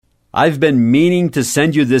I've been meaning to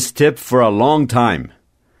send you this tip for a long time.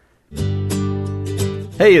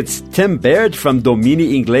 Hey, it's Tim Baird from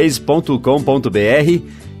domineinglês.com.br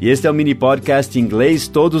e este é o mini podcast Inglês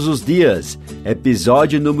Todos os Dias,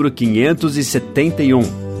 episódio número 571.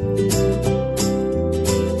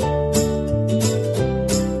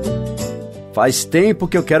 Faz tempo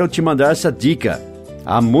que eu quero te mandar essa dica.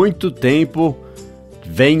 Há muito tempo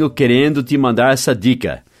venho querendo te mandar essa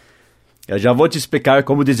dica. Eu já vou te explicar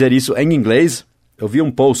como dizer isso em inglês. Eu vi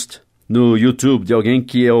um post no YouTube de alguém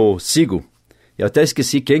que eu sigo. Eu até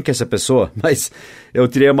esqueci quem que é essa pessoa, mas eu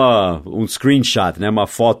tirei um screenshot, uma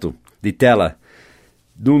foto de tela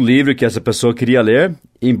de um livro que essa pessoa queria ler.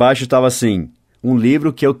 E embaixo estava assim, um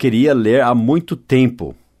livro que eu queria ler há muito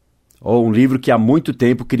tempo. Ou um livro que há muito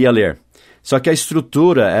tempo queria ler. Só que a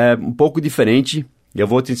estrutura é um pouco diferente e eu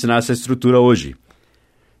vou te ensinar essa estrutura hoje.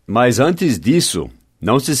 Mas antes disso,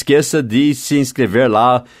 não se esqueça de se inscrever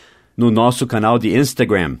lá no nosso canal de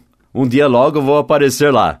Instagram. Um dia logo eu vou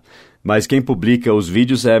aparecer lá. Mas quem publica os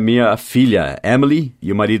vídeos é minha filha Emily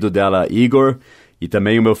e o marido dela Igor. E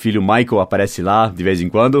também o meu filho Michael aparece lá de vez em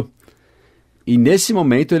quando. E nesse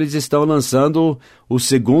momento eles estão lançando o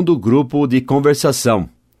segundo grupo de conversação.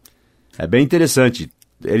 É bem interessante.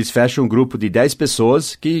 Eles fecham um grupo de 10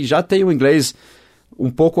 pessoas que já tem o inglês um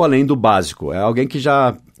pouco além do básico. É alguém que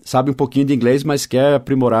já sabe um pouquinho de inglês, mas quer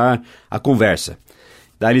aprimorar a conversa.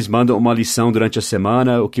 Daí eles mandam uma lição durante a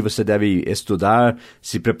semana, o que você deve estudar,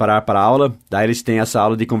 se preparar para a aula. Daí eles têm essa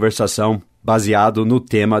aula de conversação baseado no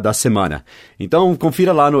tema da semana. Então,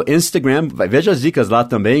 confira lá no Instagram, veja as dicas lá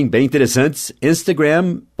também, bem interessantes.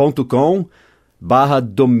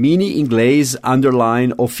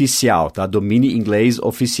 Instagram.com/domineinglês_oficial, tá? Domineinglês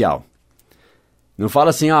oficial. Não fala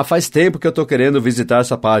assim, faz tempo que eu estou querendo visitar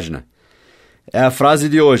essa página. É a frase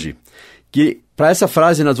de hoje. Que para essa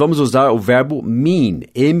frase nós vamos usar o verbo mean,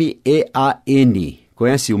 M-E-A-N.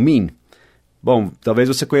 Conhece o mean? Bom, talvez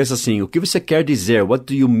você conheça assim. O que você quer dizer? What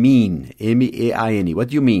do you mean? M-E-A-N.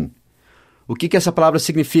 What do you mean? O que essa palavra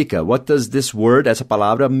significa? What does this word, essa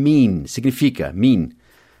palavra, mean? Significa, mean.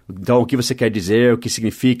 Então, o que você quer dizer? O que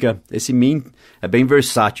significa? Esse mean é bem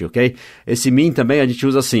versátil, ok? Esse mean também a gente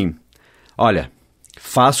usa assim. Olha,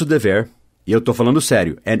 faço o dever, e eu estou falando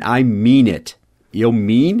sério, and I mean it. E eu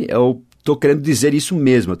estou querendo dizer isso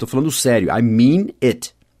mesmo, eu estou falando sério, I mean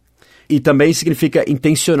it. E também significa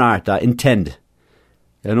intencionar, tá? Intend.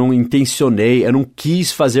 Eu não intencionei, eu não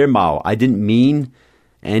quis fazer mal. I didn't mean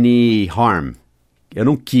any harm. Eu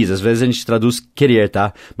não quis, às vezes a gente traduz querer,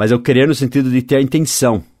 tá? Mas eu querer no sentido de ter a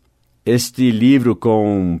intenção. Este livro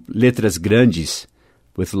com letras grandes,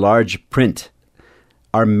 with large print,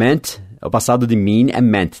 are meant, o passado de mean é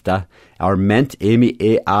meant, tá? Are meant,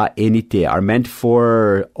 M-E-A-N-T, are meant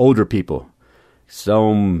for older people.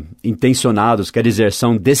 São intencionados, quer dizer,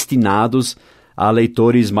 são destinados a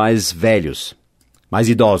leitores mais velhos, mais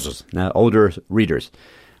idosos, né? Older readers.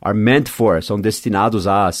 Are meant for, são destinados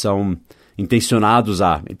a, são intencionados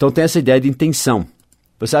a. Então tem essa ideia de intenção.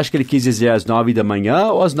 Você acha que ele quis dizer às 9 da manhã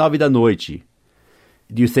ou às 9 da noite?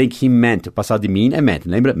 Do you think he meant, o passado de mean é meant,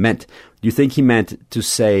 lembra? Meant. Do you think he meant to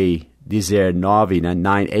say, dizer 9, né?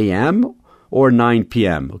 9 a.m. or 9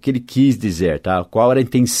 p.m.? O que ele quis dizer, tá? Qual era a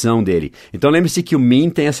intenção dele? Então lembre-se que o mean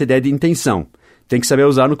tem essa ideia de intenção. Tem que saber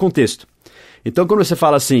usar no contexto. Então quando você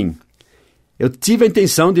fala assim, eu tive a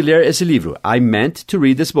intenção de ler esse livro. I meant to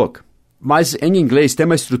read this book. Mas em inglês tem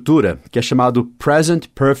uma estrutura que é chamado Present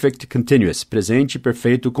Perfect Continuous, presente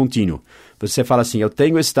perfeito contínuo. Você fala assim, eu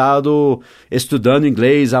tenho estado estudando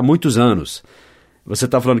inglês há muitos anos. Você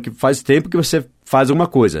está falando que faz tempo que você faz uma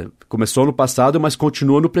coisa. Começou no passado, mas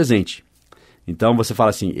continua no presente. Então você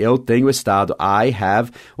fala assim, eu tenho estado, I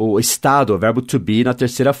have, o estado, o verbo to be na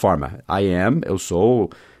terceira forma. I am, eu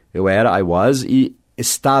sou, eu era, I was, e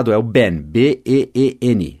estado é o been,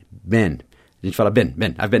 B-E-E-N, been. A gente fala been,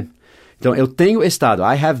 I've been. Então, eu tenho estado,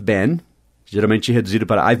 I have been, geralmente reduzido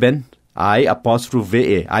para I've been, I, apóstrofo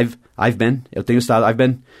V-E, I've been, eu tenho estado, I've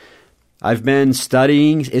been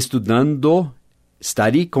studying, estudando,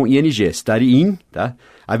 study com I-N-G, studying, tá?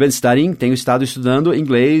 I've been studying, tenho estado estudando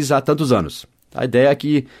inglês há tantos anos. A ideia é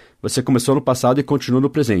que você começou no passado e continua no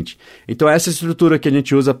presente. Então, essa estrutura que a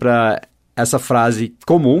gente usa para essa frase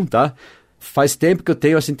comum, tá? Faz tempo que eu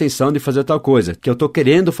tenho essa intenção de fazer tal coisa, que eu estou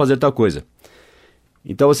querendo fazer tal coisa.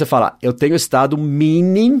 Então você fala, eu tenho estado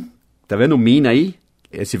meaning, tá vendo o mean aí?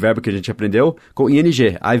 Esse verbo que a gente aprendeu, com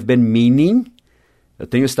ing. I've been meaning, eu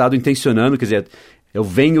tenho estado intencionando, quer dizer, eu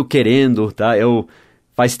venho querendo, tá?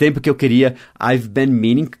 Faz tempo que eu queria, I've been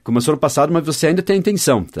meaning, começou no passado, mas você ainda tem a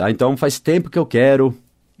intenção, tá? Então faz tempo que eu quero,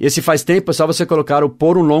 E esse faz tempo é só você colocar o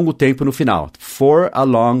por um longo tempo no final. For a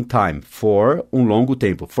long time. For um longo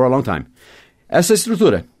tempo. For a long time. Essa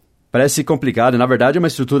estrutura parece complicada. Na verdade, é uma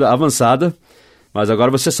estrutura avançada. Mas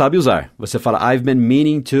agora você sabe usar. Você fala, I've been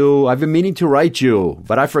meaning to write you,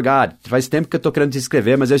 but I forgot. Faz tempo que eu estou querendo te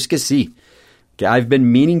escrever, mas eu esqueci. Okay, I've been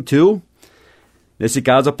meaning to... Nesse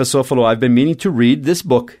caso, a pessoa falou, I've been meaning to read this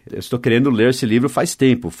book. Eu estou querendo ler esse livro faz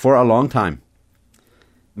tempo, for a long time.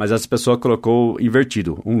 Mas essa pessoa colocou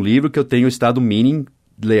invertido. Um livro que eu tenho estado meaning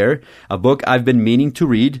ler. A book I've been meaning to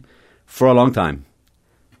read for a long time.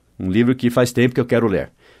 Um livro que faz tempo que eu quero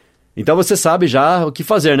ler. Então você sabe já o que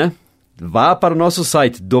fazer, né? Vá para o nosso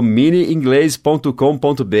site,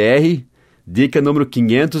 domineinglês.com.br, dica número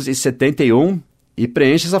 571, e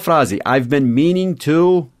preencha essa frase. I've been meaning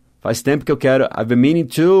to... Faz tempo que eu quero... I've been meaning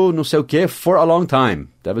to... Não sei o que, for a long time.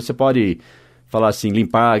 Daí você pode falar assim,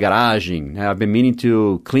 limpar a garagem. Né? I've been meaning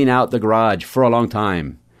to clean out the garage for a long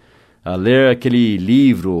time. Ler aquele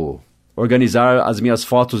livro. Organizar as minhas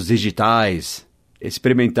fotos digitais.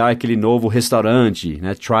 Experimentar aquele novo restaurante.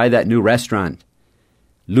 Né? Try that new restaurant.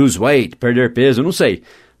 Lose weight, perder peso, não sei.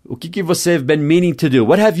 O que você been meaning to do?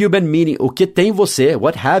 What have you been meaning? O que tem você?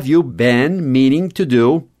 What have you been meaning to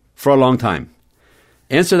do for a long time?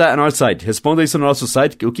 Answer that on our site. Responda isso no nosso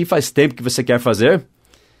site. O que faz tempo que você quer fazer?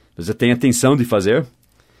 Você tem a intenção de fazer?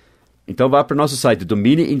 Então vá para o nosso site,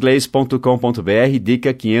 domineinglês.com.br,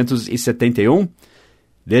 dica 571.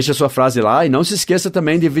 Deixe a sua frase lá e não se esqueça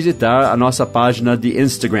também de visitar a nossa página de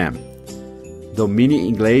Instagram.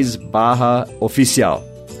 domineinglês.oficial.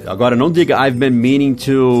 Agora, não diga I've been meaning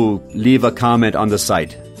to leave a comment on the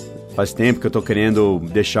site. Faz tempo que eu estou querendo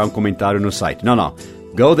deixar um comentário no site. Não.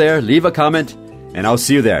 Go there, leave a comment, and I'll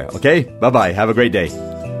see you there, okay? Bye-bye. Have a great day.